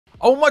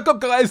Oh my god,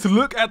 guys,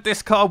 look at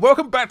this car.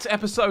 Welcome back to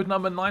episode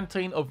number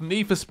 19 of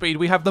Need for Speed.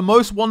 We have the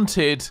most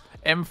wanted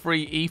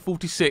M3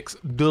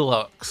 E46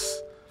 Deluxe.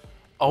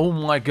 Oh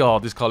my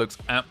god, this car looks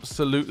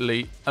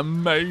absolutely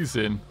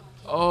amazing.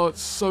 Oh,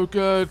 it's so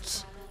good.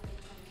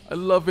 I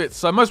love it.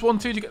 So most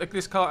wanted, you get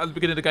this car at the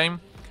beginning of the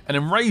game, and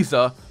then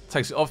Razor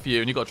takes it off you,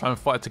 and you've got to try and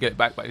fight to get it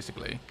back,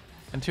 basically.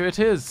 And here it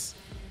is.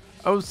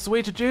 Oh,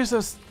 sweet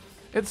Jesus.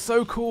 It's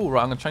so cool.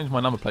 Right, I'm going to change my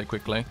number plate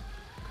quickly,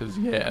 because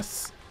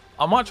yes.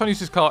 I might try and use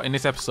this car in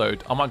this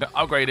episode. I might go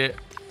upgrade it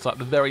to like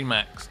the very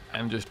max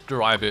and just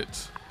drive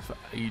it for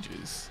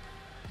ages.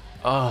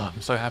 Oh,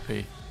 I'm so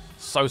happy.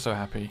 So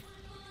happy.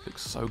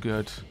 Looks so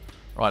good.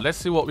 Right, let's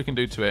see what we can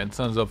do to it in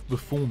terms of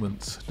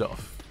performance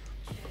stuff.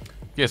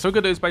 Yeah, so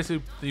good is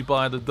basically you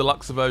buy the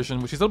deluxe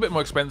version, which is a little bit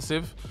more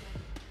expensive,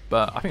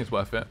 but I think it's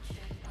worth it.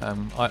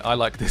 I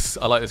like this.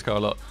 I like this car a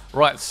lot.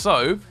 Right,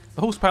 so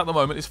the horsepower at the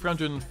moment is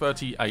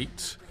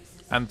 338,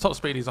 and top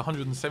speed is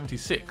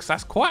 176.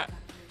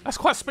 That's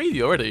quite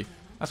speedy already.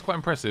 That's quite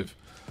impressive.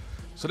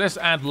 So let's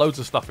add loads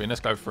of stuff in. Let's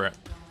go for it.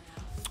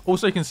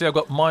 Also, you can see I've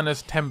got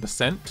minus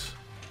 10%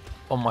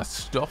 on my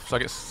stuff, so I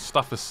get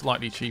stuff that's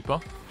slightly cheaper,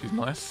 which is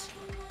nice.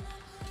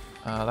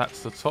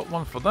 That's the top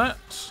one for that.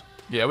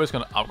 Yeah, we're just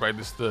going to upgrade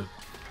this to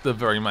the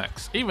very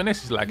max. Even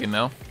this is lagging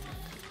now.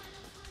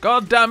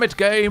 God damn it,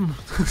 game.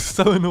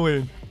 So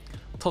annoying.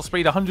 Top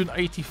speed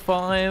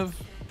 185.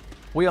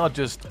 We are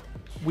just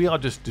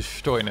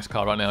destroying this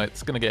car right now.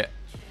 It's going to get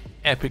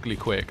epically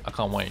quick. I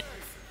can't wait.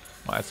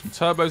 Might add some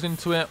turbos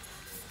into it.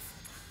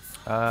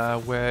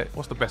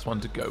 What's the best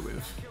one to go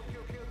with?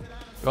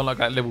 We're on like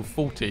at level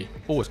 40.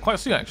 Oh, it's quite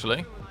soon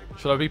actually.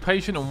 Should I be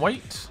patient and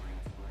wait?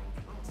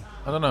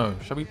 I don't know.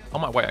 Shall we? I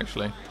might wait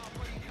actually.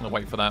 I'm gonna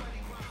wait for that.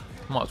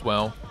 Might as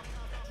well.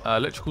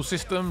 Electrical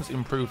systems,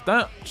 improve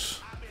that.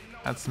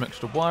 Add some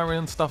extra wiring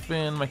and stuff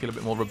in. Make it a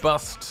bit more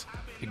robust.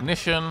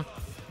 Ignition.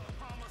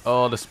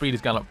 Oh, the speed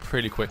is going up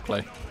pretty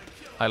quickly.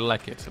 I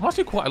like it. It must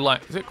be quite a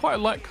light. Is it quite a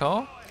light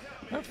car?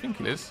 I don't think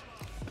it is.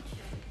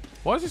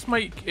 Why does this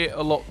make it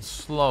a lot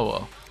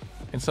slower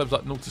in terms of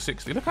like 0 to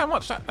 60? Look how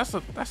much that's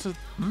a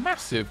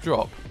massive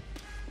drop.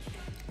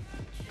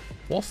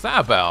 What's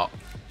that about?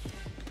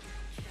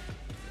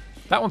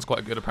 That one's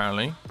quite good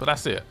apparently, but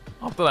that's it.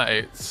 After that,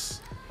 it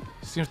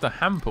seems to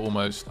hamper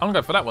almost. I'm gonna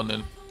go for that one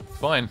then.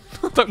 Fine.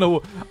 I don't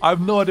know. I have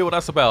no idea what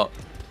that's about.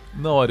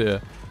 No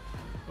idea.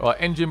 Right,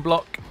 engine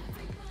block.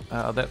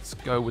 Let's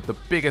go with the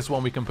biggest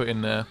one we can put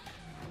in there.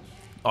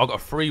 Oh, I've got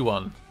a free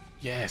one.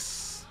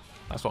 Yes.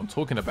 That's what I'm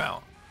talking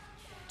about.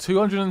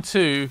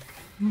 202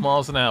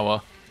 miles an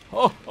hour.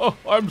 Oh,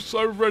 I'm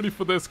so ready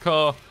for this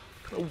car.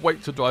 Can't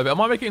wait to drive it. I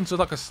might make it into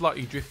like a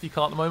slightly drifty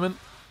car at the moment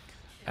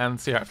and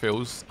see how it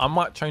feels. I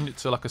might change it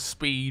to like a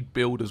speed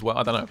build as well.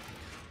 I don't know.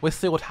 We'll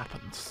see what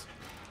happens.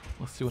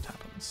 We'll see what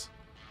happens.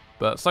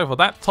 But so far,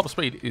 that top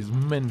speed is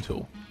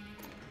mental.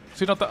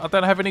 See, I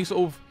don't have any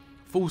sort of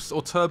force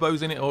or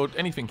turbos in it or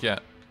anything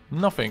yet.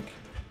 Nothing.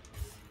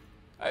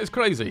 That is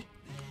crazy.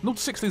 0 to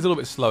 60 is a little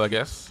bit slow, I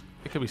guess.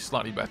 It could be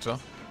slightly better.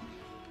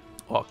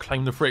 Oh, I'll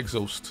claim the free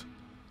exhaust.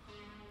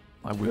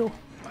 I will.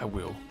 I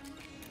will.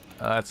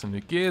 Add some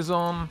new gears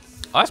on.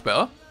 Oh, that's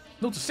better.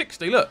 0 to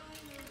 60, look.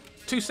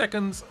 2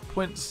 seconds,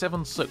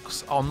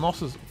 0.76. Oh,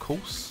 NOS, of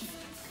course.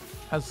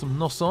 Has some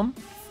NOS on.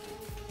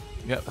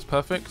 Yeah, that's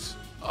perfect.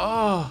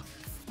 Ah,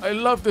 oh, I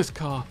love this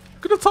car.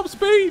 Look at the top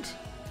speed.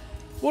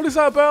 What is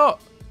that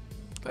about?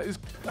 That is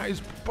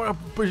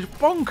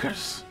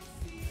bonkers.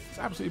 It's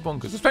absolutely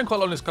bonkers. I've spent quite a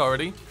lot on this car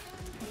already,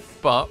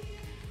 but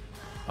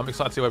I'm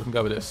excited to see where we can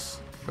go with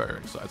this. Very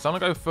excited. So I'm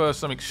gonna go for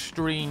some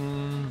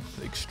extreme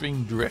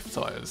drift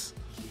tires.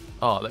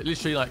 Oh,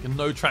 literally like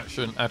no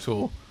traction at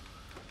all.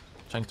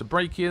 Change to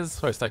brake gears.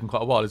 Sorry, it's taking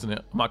quite a while, isn't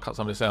it? I might cut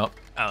some of this out.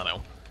 I don't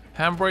know.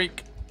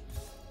 Handbrake.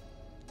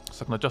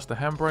 So I can adjust the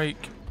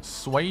handbrake.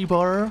 Sway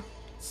bar.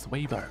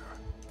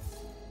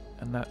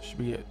 And that should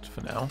be it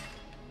for now.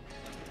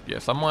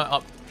 Yes, I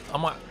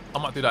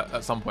might do that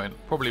at some point.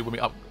 Probably when we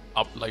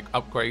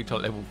upgrade to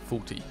level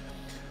 40.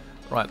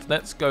 Right,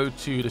 let's go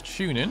to the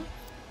tuning.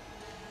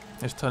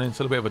 Let's turn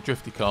into a little bit of a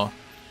drifty car.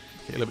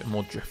 Get a little bit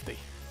more drifty.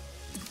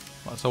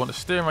 Right, so I want the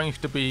steering range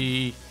to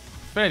be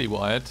fairly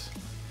wide.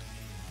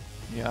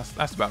 Yeah,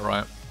 that's about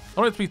right. I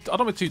don't want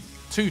it to be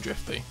too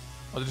drifty.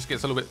 It just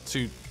gets a little bit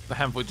too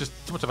just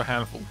too much of a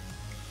handful.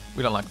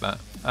 We don't like that.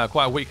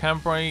 Quite a weak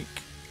handbrake.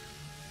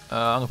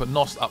 I'm gonna put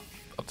NOS up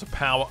to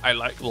power. I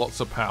like lots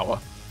of power.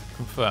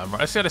 Confirm. Right,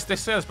 let's see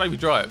how this baby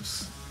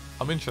drives.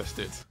 I'm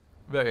interested.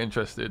 Very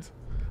interested.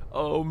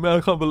 Oh man,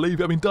 I can't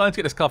believe it. I've been dying to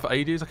get this car for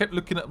ages. I kept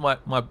looking at my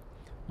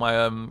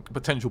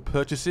potential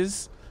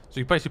purchases. So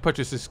you basically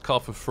purchase this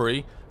car for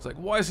free. It's like,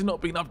 why has it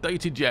not been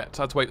updated yet?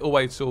 So I had to wait all the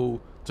way till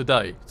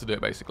today to do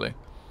it basically,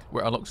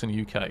 where it unlocks in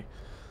the UK.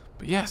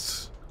 But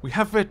yes, we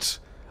have it.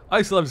 I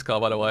used to love this car,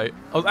 by the way.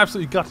 I was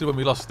absolutely gutted when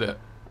we lost it,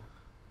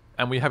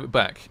 and we have it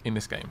back in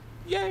this game.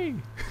 Yay!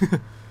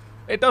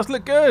 It does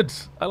look good.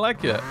 I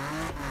like it.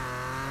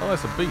 Oh,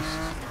 that's a beast.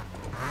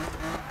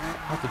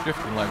 After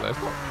drifting like that,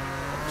 it's not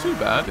too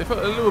bad. It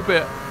felt a little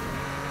bit.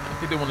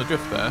 He didn't want to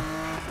drift there.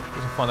 We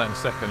can find that in a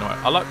second. Right,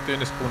 I like doing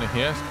this corner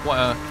here. It's quite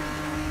a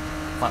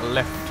like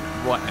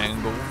left-right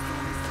angle.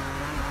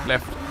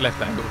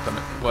 Left angle, damn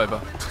it.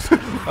 Whatever.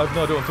 I have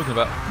no idea what I'm talking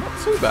about. Not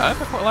too bad.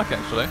 I quite like it,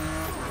 actually.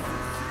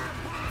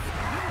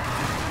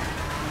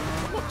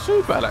 Not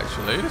too bad,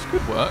 actually. This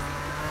could work.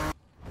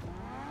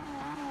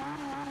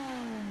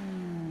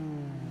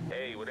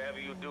 Hey, whatever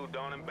you do,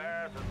 don't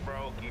embarrass us,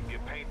 bro. Keep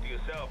your paint to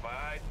yourself,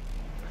 alright?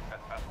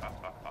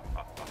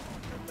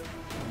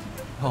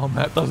 Oh man,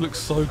 that does look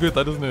so good,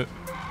 though, doesn't it?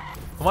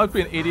 I might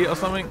be an idiot or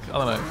something. I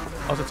don't know.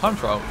 Oh, it's a time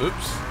trial.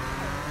 Oops.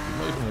 Did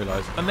not even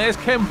realise. And there's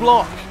Ken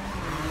Block.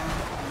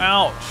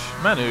 Ouch.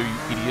 Manu, you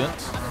idiot.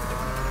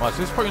 Right, so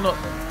this is probably not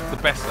the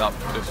best setup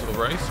for this sort of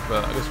race,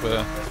 but I guess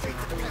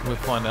we'll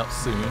find out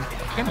soon.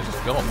 Ken has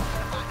just gone.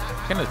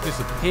 Ken has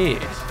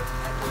disappeared.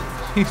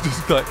 He's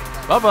just like,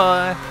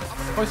 bye-bye.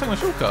 Oh, he's taking a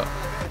shortcut.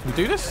 Can we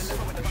do this?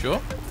 You sure?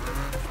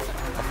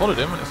 I followed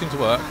him and it seemed to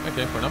work.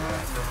 Okay, fair enough.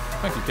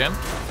 Thank you, Ken.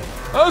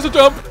 Oh, there's a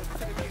jump!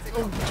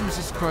 Oh,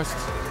 Jesus Christ.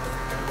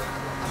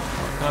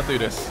 Can I do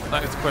this?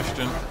 That is the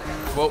question.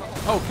 Well,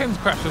 oh, Ken's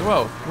crashed as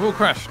well. We all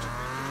crashed.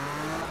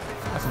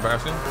 That's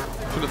embarrassing.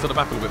 Should have looked at the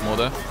map a little bit more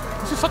there.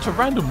 This is such a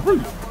random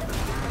route.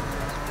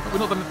 We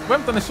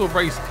haven't done this sort of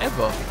race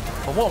ever.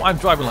 But what, I'm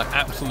driving like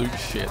absolute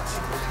shit.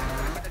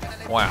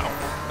 Wow.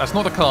 That's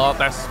not a car,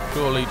 that's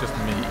purely just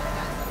me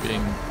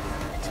being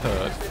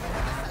turd.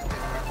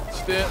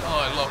 Steer. Oh,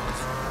 I love it.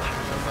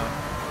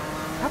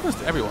 It happens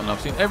to everyone. I've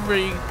seen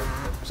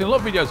a lot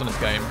of videos on this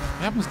game.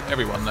 It happens to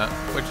everyone that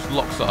where it just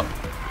locks up.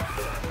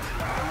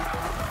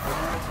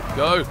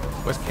 Go.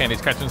 Where's Ken?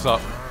 He's catching us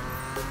up.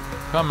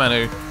 Come on,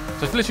 Manu.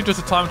 So it's literally just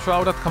a time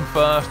trial. That come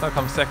first, that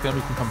come second,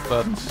 we can come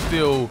third and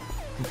still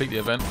complete the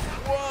event.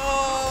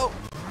 Whoa!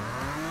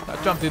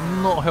 That jump did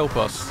not help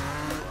us.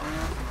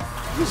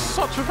 This is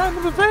such a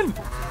random event.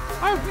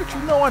 I have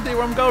literally no idea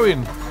where I'm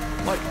going.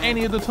 Like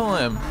any of the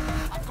time.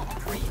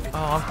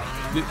 Oh,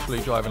 I'm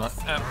literally driving like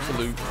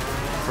absolute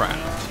crap.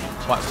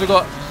 Right, still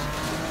got...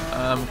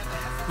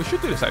 we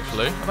should do this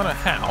actually. I don't know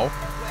how.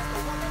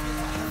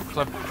 Because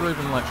I've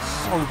driven like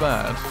so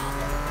bad.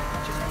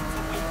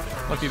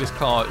 Luckily this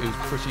car is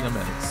pretty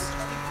immense.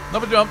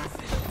 Another jump!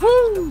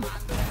 Woo!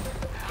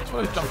 That's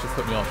why those jumps have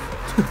put me off.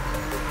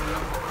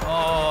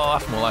 Oh,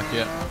 that's more like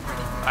it.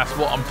 That's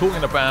what I'm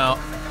talking about.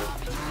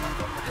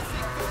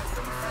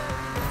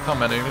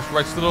 Come on, Manu, let's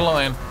race to the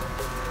line.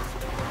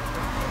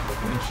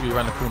 Shoot you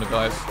around the corner,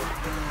 guys.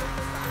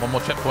 One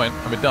more checkpoint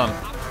and we're done.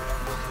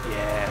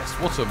 Yes,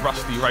 what a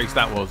rusty race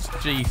that was.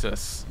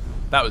 Jesus.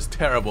 That was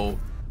terrible.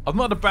 I've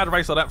not had a bad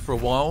race like that for a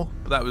while,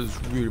 but that was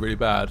really, really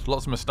bad.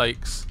 Lots of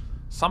mistakes.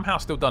 Somehow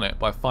still done it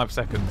by 5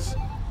 seconds.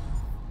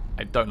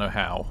 I don't know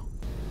how.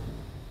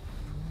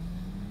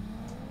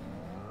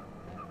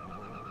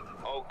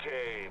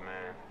 Okay,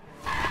 man.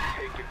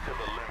 Take it to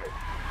the limit.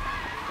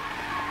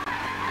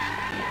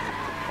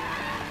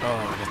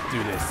 Oh, let's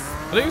do this.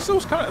 I think it's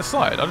all coming at the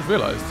side, I just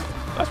realised.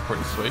 That's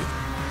pretty sweet.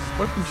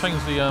 What if we can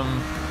change the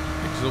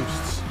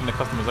exhausts in the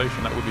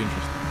customization? That would be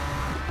interesting.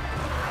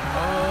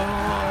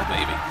 Oh,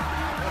 baby.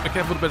 Be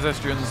careful with the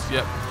pedestrians.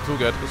 Yep, it's all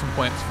good. Got some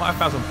points.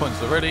 5,000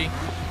 points already.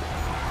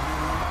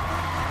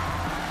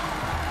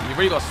 You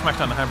really got to smash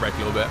down the handbrake a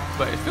little bit,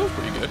 but it feels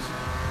pretty good.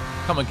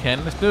 Come on,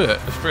 Ken, let's do it.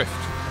 Let's drift.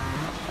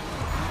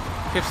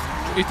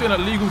 He's doing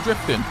illegal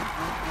drifting.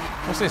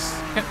 What's this?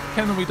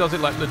 Ken normally does it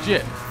like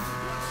legit.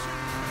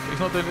 He's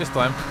not doing it this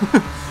time.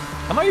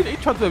 I know he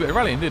tried to do a bit of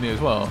rallying, didn't he,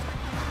 as well?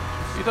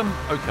 He done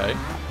okay.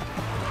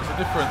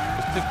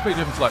 It's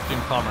completely different to like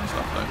Jim Palmer and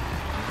stuff, though.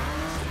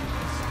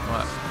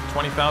 Right,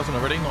 20,000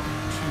 already. Not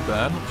too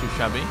bad. Not too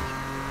shabby.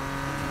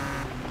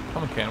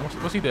 Come on, Ken.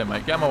 What's he doing,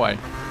 mate? Get out of my way.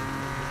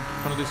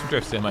 Trying to do some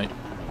drifts here, mate.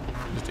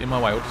 Just in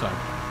my way all the time.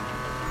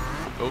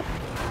 Oh.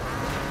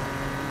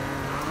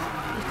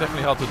 It's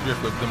definitely hard to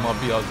drift with than my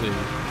BRZ.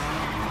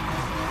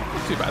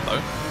 Not too bad,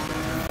 though.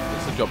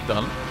 Gets the job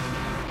done.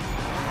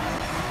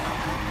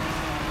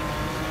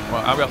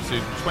 Right, are we up to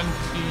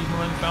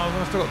 29,000?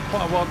 I've still got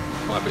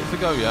quite a bit to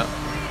go yet.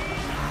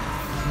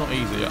 It's not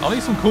easy yet. I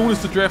need some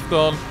corners to drift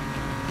on.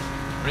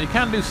 I mean, you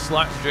can do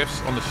slight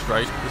drifts on the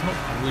straight, but it's not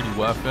really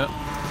worth it.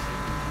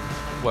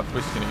 Worth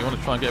risking it. You want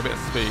to try and get a bit of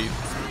speed.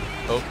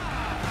 Oh,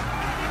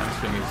 and this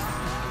thing is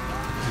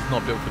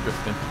not built for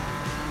drifting.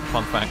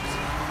 Fun fact.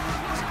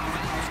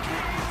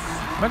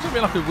 Imagine it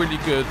being like a really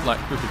good, like,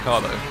 grippy car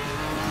though,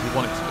 if you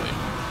want it to be.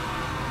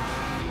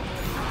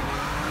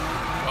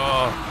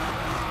 Oh,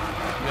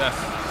 yes.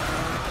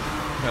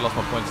 I think I lost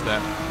my points there.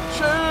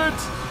 Shoot!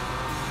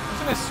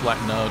 Isn't it a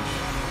slight nudge?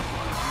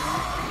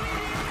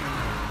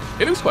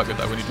 It looks quite good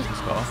though when you drift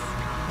this car.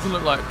 It doesn't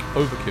look like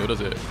overkill,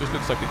 does it? It just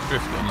looks like it's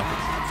drifting, like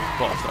it's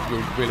boss, like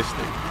real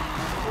realistic.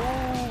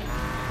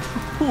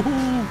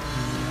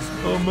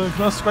 Oh man,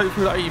 can I scrape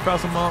through that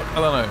 80,000 mark? I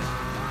don't know.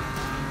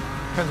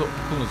 Depends what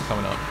corners are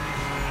coming up.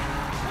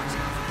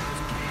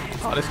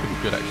 Oh, this could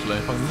be good actually.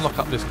 If I can lock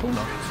up this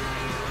corner.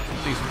 Some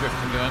decent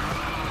drifting going.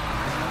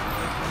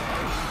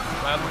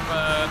 Bad.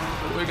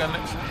 Where are we going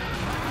next?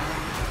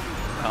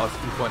 Oh, there's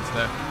a few points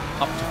there.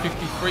 Up to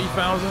 53,000.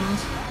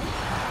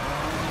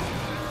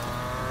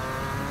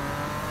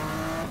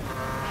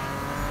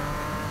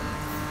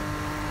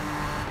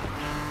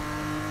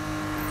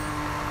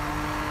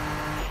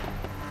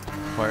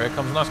 Right, here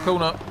comes a nice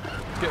corner.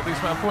 Let's get these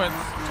amount of points.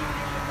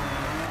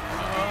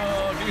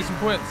 Oh, give you some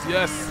points.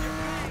 Yes.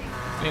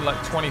 Need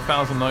like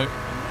 20,000 though.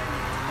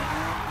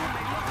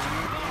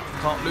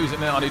 Can't lose it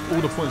now. I need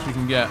all the points we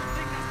can get.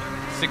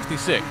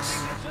 66.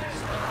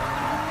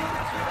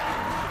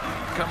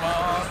 Come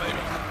on, baby.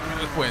 Give me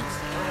those points.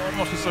 Oh, I'm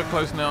actually so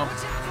close now.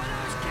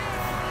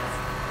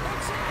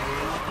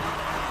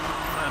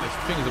 Man, this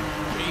thing is a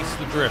beast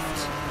to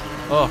drift.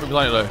 Oh, I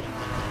like it though.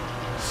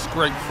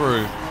 Scrape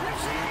through.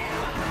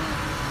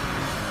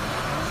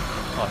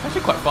 Oh, it's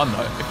actually quite fun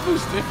though. It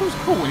feels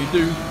cool when you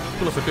do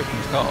pull up a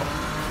victim's car.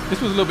 This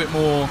was a little bit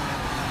more.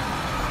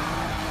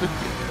 Look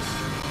at this.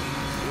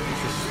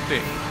 It's a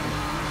stick.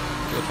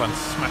 You'll try and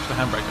smash the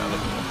handbrake down a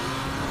little more.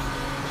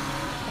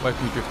 Where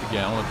can we drift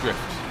again? I want to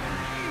drift.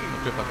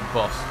 Drift like a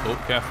boss. Oh,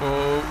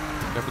 careful.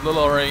 Careful the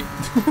lorry.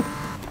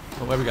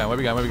 Oh, where are we going? Where are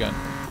we going? Where are we going?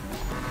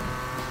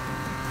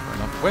 Fair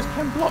enough. Where's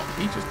Ken Block?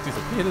 He just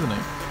disappeared, isn't he?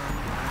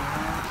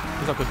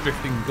 He's like a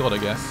drifting god, I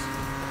guess.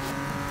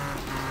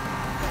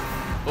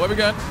 Oh, where are we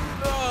going?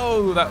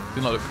 Oh, that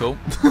did not look cool.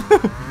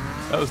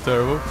 That was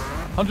terrible.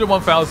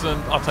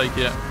 101,000. I'll take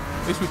it.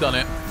 At least we've done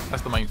it.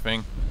 That's the main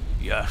thing.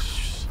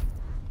 Yes.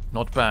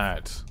 Not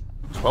bad.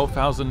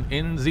 12,000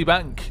 in the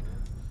bank.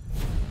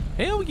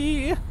 Hell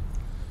yeah.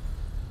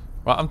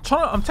 Right, I'm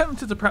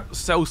tempted to perhaps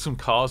sell some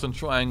cars and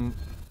try and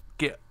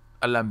get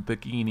a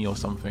Lamborghini or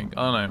something.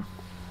 I don't know.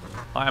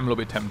 I am a little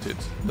bit tempted.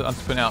 I'm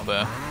just putting it out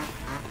there.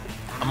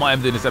 I might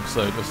end in this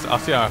episode. I'll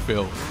see how I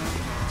feel.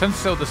 I tend to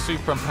sell the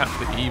Supra and perhaps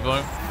the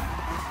Evo.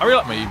 I really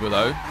like my Evo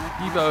though.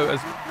 Evo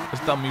has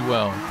done me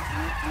well.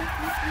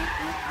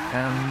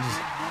 And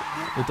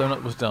the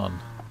donut was done.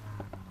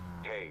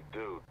 Hey,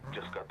 dude,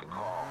 just got the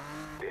call.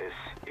 This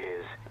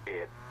is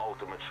it.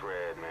 Ultimate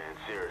shred, man.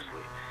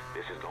 Seriously.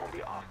 This is gonna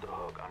be off the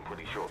hook. I'm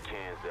pretty sure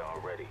Ken's there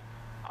already.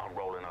 I'm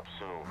rolling up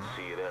soon.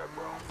 See you there,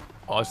 bro.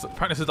 Oh,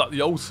 apparently this is like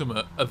the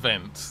ultimate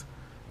event.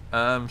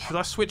 Should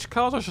I switch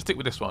cars or should I stick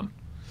with this one?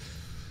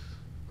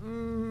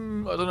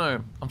 I don't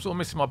know. I'm sort of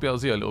missing my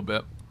BRZ a little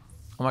bit.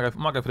 I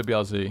might go for the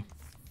BRZ.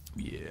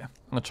 Yeah,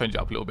 I'm gonna change it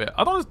up a little bit.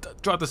 I don't want to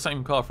drive the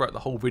same car throughout the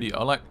whole video.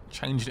 I like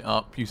changing it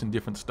up, using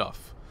different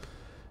stuff.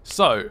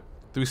 So,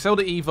 do we sell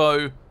the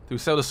Evo? Do we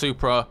sell the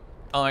Supra?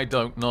 I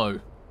don't know.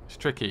 It's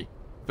tricky.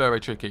 Very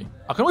tricky.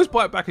 I can always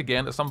buy it back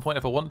again at some point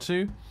if I want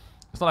to.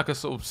 It's not like a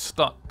sort of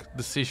stuck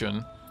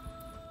decision.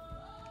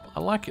 I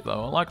like it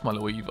though. I like my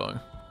little Evo.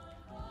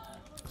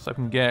 So I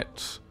can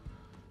get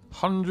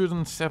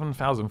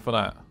 107,000 for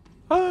that.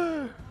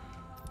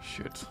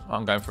 Shit.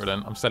 I'm going for it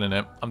then. I'm selling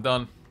it. I'm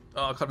done.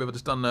 Oh, I can't believe I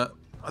just done that.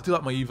 I do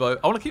like my Evo.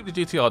 I want to keep the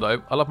GTR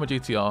though. I love my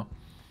GTR. I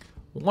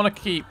want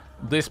to keep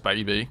this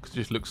baby because it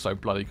just looks so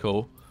bloody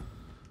cool.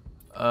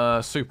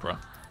 Supra.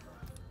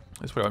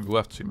 This probably won't be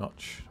worth too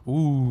much.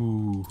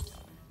 Ooh.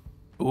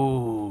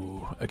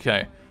 Ooh.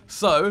 Okay.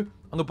 So, I'm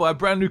going to buy a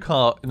brand new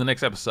car in the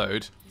next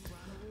episode.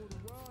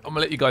 I'm going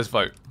to let you guys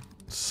vote.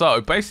 So,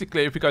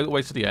 basically, if we go all the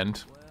way to the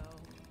end,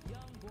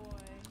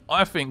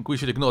 I think we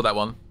should ignore that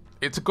one.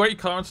 It's a great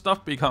car and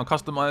stuff, but you can't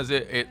customize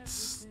it.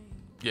 It's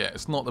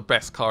not the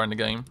best car in the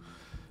game.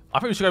 I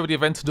think we should go with the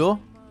Aventador,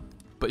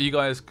 but you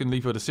guys can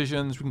leave your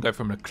decisions. We can go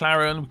for a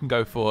McLaren, we can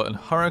go for an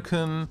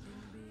Huracan,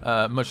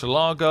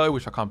 Murcielago,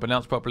 which I can't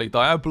pronounce properly,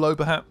 Diablo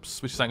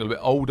perhaps, which is something a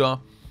little bit older,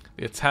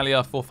 the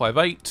Italia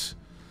 458,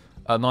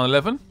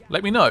 911.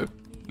 Let me know.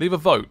 Leave a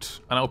vote,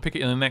 and I'll pick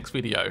it in the next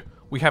video.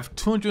 We have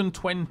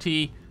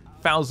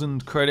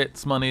 220,000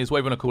 credits, monies,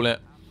 whatever you want to call it,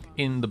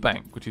 in the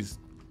bank, which is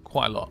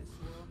quite a lot.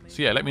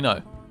 So yeah, let me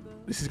know.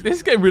 This is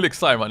getting really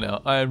exciting right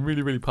now. I am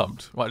really, really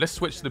pumped. Right, let's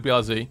switch to the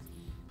BRZ.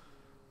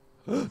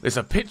 There's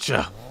a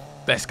picture.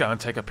 Let's go and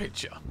take a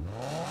picture.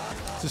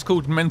 This is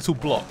called Mental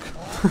Block.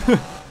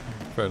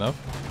 Fair enough.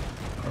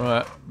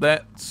 Alright,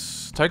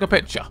 let's take a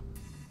picture.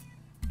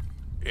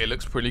 It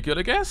looks pretty good,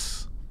 I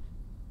guess.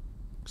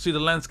 See the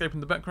landscape in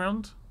the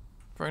background?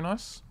 Very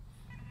nice.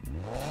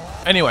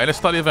 Anyway, let's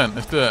start the event.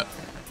 Let's do it.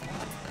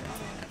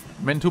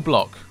 Mental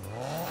Block.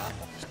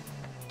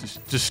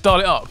 Just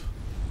start it up.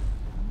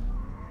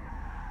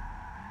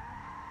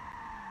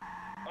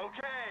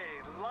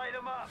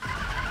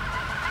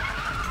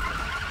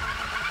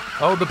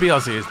 Oh, the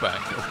BRZ is back,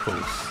 of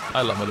course.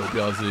 I love my little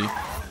BRZ.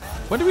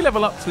 When do we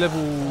level up to level...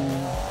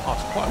 Oh,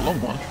 it's quite a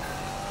long one.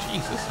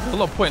 Jesus, there's a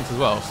lot of points as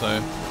well,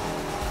 so...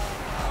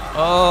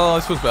 Oh,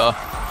 this feels better.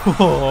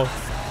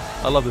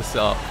 I love this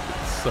setup.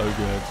 It's so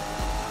good.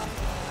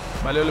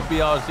 My little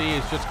BRZ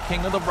is just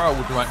king of the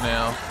road right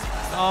now.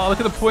 Oh, look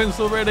at the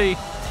points already.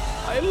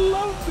 I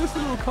love this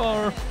little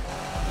car.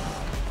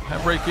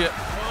 Can't break it.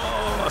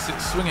 Oh, that's it.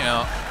 Swing it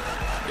out.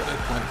 Get those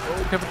points.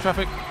 Oh, careful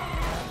traffic.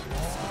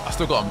 I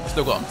still got them. I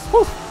still got them.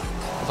 Whew.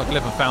 That's like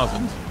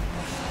 11,000. So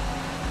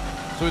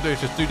what we do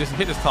is just do this and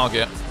hit this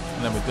target,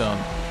 and then we're done.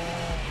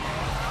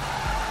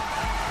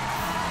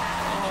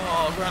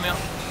 Oh, ground out.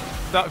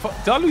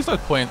 Did I lose those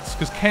points?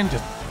 Because Ken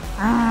just...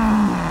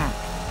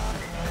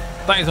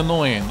 That is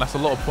annoying. That's a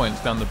lot of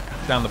points down the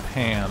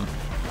pan.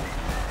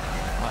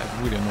 That is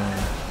really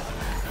annoying.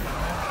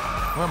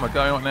 Where am I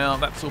going right now?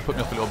 That's all put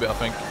me off a little bit, I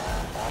think.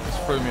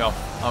 Just threw me off.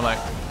 I'm like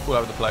all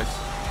over the place.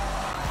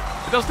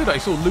 It does do that.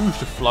 You sort of lose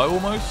your flow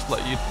almost.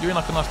 Like you're in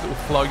like a nice little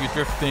flow. You're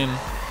drifting.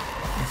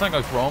 And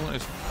something goes wrong. It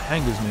just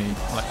angers me.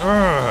 I'm like,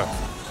 ugh.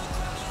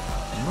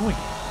 Annoying.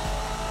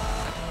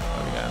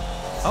 There we go. I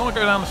don't want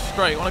to go down the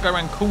straight. I want to go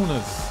around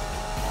corners.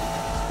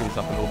 Speed this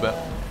up a little bit.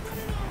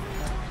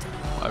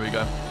 There we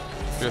go.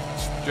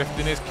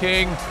 Drifting is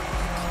king.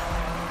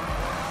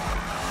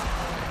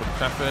 Put the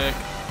traffic.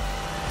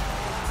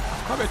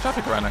 Quite a bit of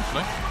traffic around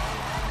actually.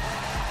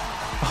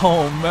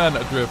 Oh man,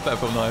 that drift. That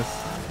felt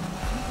nice.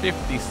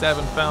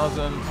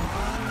 57,000.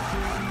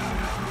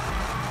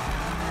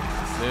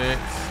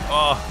 6.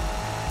 Oh,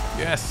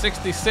 yeah,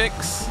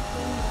 66.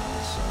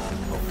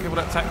 Okay, with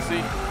that taxi.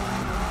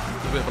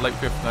 A bit of a late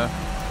drift there.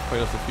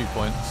 Probably lost a few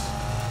points.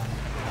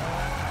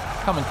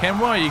 Come on, Ken.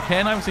 Where are you,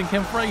 Ken? I haven't seen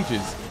Ken for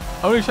ages.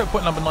 Only shot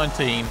point number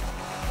 19,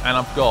 and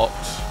I've got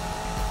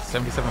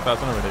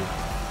 77,000 already.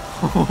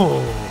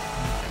 Oh,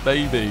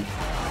 baby.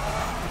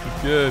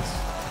 Good.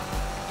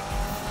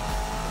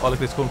 Oh, look at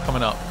this corner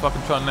coming up. If I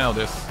can try and nail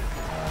this.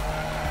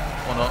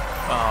 Or not.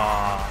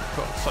 Ah,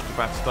 got such a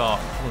bad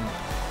start.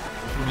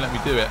 Wouldn't let me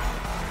do it.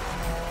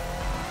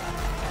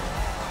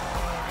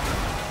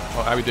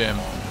 Oh, how are we doing?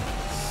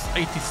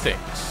 86.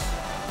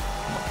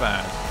 Not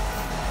bad.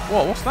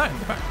 Whoa, what's that in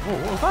the back? Whoa,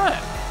 what was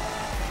that?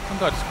 Some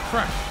guy just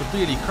crashed,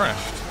 severely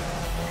crashed.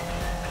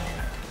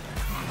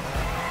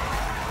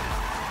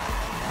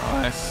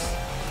 Nice.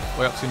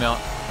 Way up to now.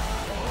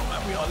 Oh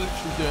man, we are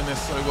literally doing this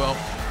so well.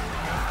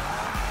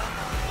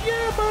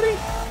 Yeah, buddy.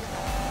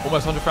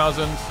 Almost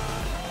 100,000.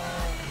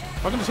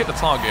 If I can just hit the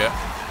target,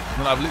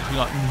 then I've literally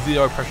like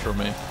zero pressure on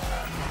me.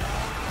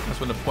 That's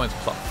when the points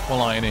will start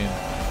flying in.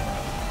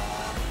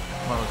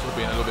 I'm sort of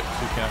being a little bit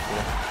too careful.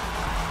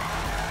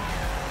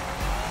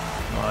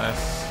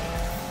 Nice.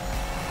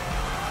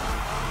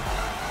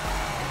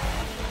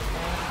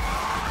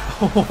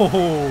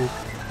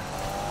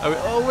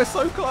 Oh, we're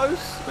so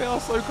close. We are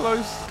so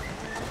close.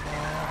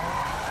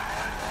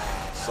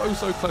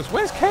 So close.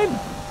 Where's Ken?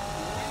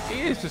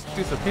 He is just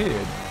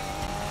disappeared.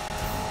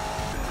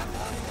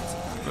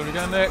 Where are we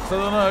going next? I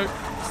don't know.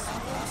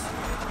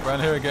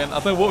 Around here again. I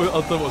don't know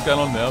what's going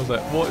on there. I was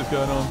like, what is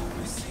going on?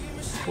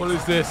 What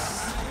is this?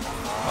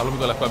 Oh, we've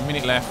got like a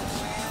minute left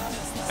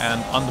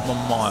and under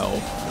 1 mile. I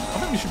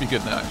think we should be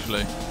good now,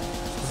 actually. I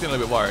was getting a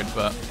little bit worried,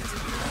 but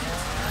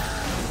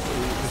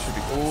this should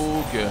be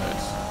all good.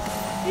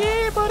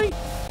 Yeah, buddy.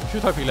 We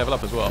should hopefully level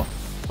up as well.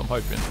 I'm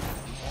hoping. It'll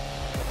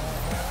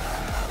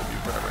be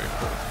very, very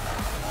cool.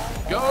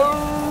 Go!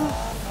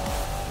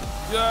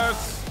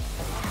 Yes!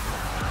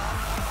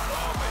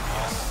 Oh, baby,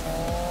 yes.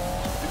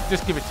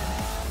 Just give it to me.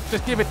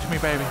 Just give it to me,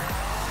 baby.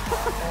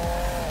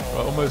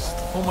 Right,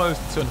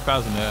 almost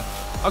 200,000 there.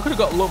 I could have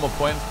got a lot more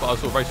points, but I was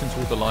sort of racing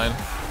towards the line.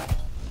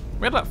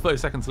 We had like 30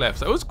 seconds left,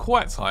 so it was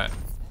quite tight.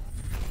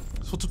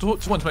 So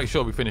just wanted to make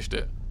sure we finished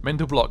it.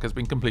 Mental block has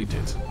been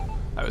completed.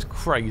 That was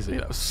crazy.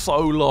 That was so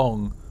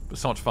long, but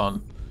so much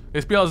fun.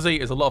 This BRZ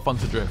is a lot of fun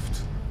to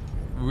drift.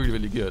 Really,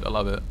 really good. I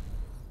love it.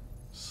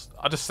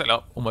 I just set it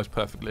up almost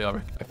perfectly, I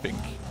think.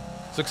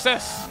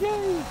 Success!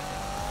 Yay!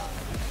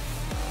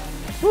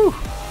 Woo!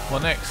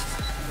 What next?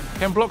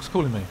 Ken Block's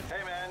calling me.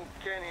 Hey man,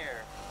 Ken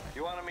here.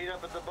 You want to meet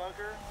up at the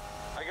bunker?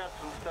 I got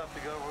some stuff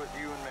to go over with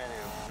you and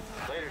Manu.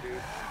 Later,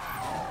 dude.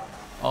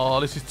 Oh,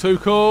 this is too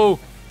cool.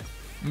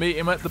 Meet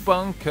him at the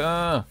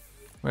bunker.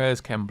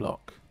 Where's Ken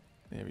Block?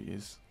 There he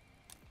is.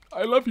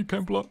 I love you,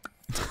 Ken Block.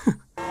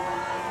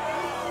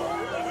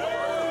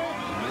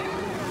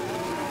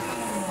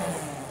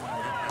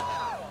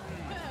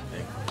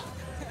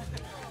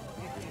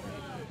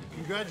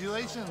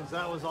 Congratulations,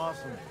 that was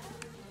awesome.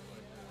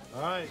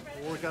 All right,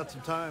 we'll work out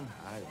some time.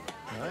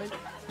 All right?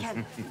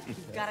 Ken,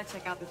 you've got to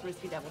check out this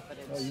Risky Devil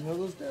footage. Oh, you know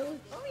those devils?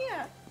 Oh,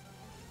 yeah.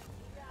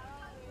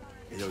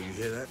 Hey, yo, you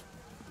hear that?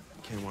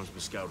 Ken wants me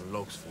scouting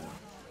lokes for him.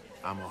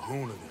 I'm a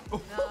hoonigan.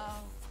 No.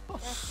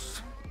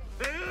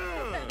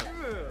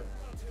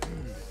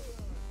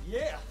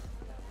 Yeah.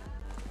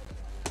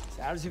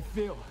 So how does it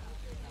feel?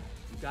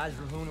 You guys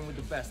were hooning with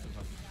the best of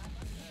them.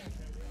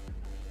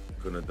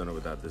 Couldn't have done it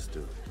without this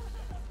dude.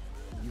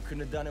 You couldn't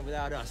have done it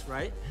without us,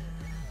 right?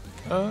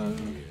 Uh,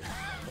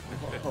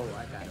 Oh,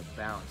 I gotta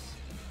bounce.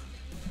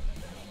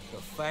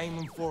 The fame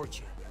and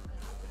fortune.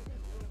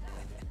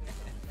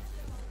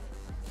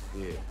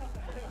 Yeah.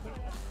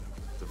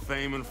 The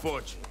fame and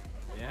fortune.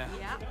 Yeah.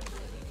 Yeah.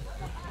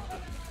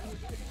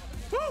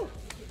 Woo!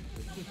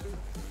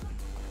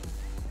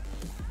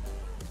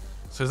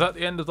 so is that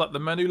the end of like the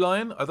menu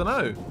line? I don't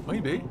know.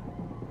 Maybe.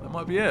 That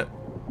might be it.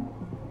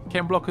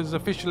 Ken Block has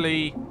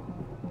officially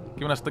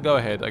given us the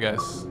go-ahead, I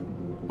guess.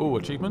 Ooh,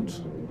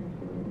 achievement.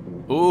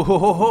 Ooh, ho,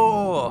 ho,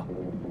 ho.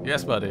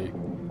 Yes, buddy.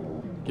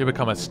 You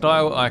become a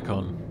style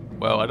icon.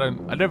 Well,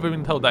 I've never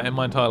been told that in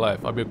my entire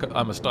life.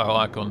 I'm a style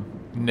icon.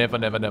 Never,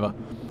 never, never.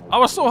 I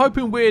was sort of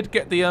hoping we'd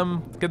get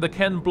the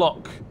Ken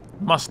Block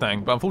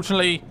Mustang, but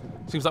unfortunately,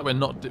 seems like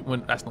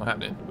that's not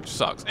happening, which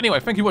sucks. Anyway,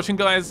 thank you for watching,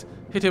 guys.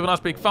 Hit it with a nice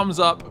big thumbs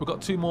up. We've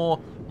got 2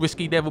 more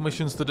Risky Devil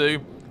missions to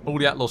do. All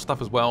the Outlaw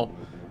stuff as well.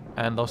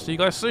 And I'll see you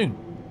guys soon.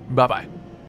 Bye-bye.